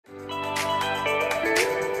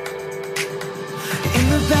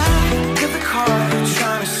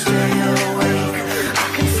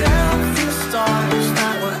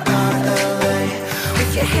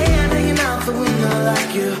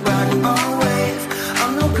like you, riding on a wave.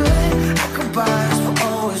 I'm no good at goodbyes, but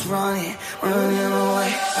always running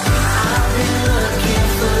away. I've been looking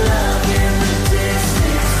for love in the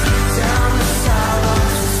distance, down the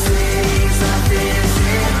sidewalks of cities I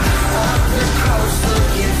visit, up the coast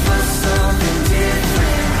looking for something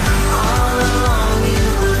different. All along you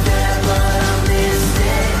were there, but I missed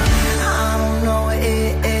it. I don't know what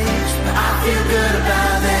it is, but I feel good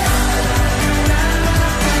about it.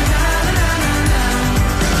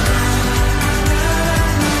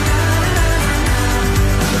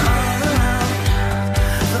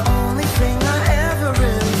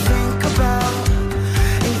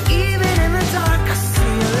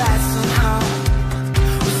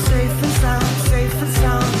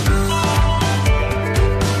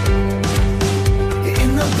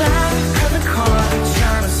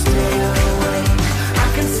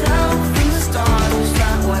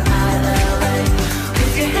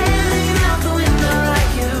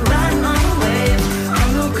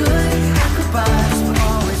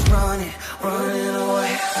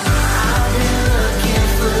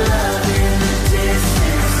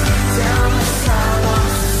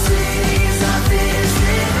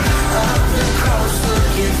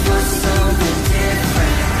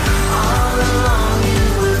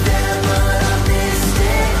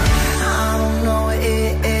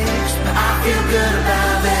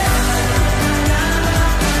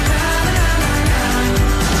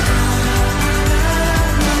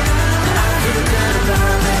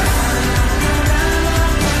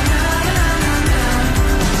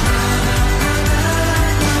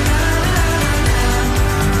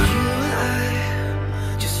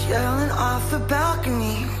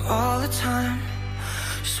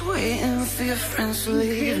 Your friends are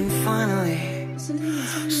leaving finally.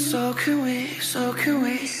 So can we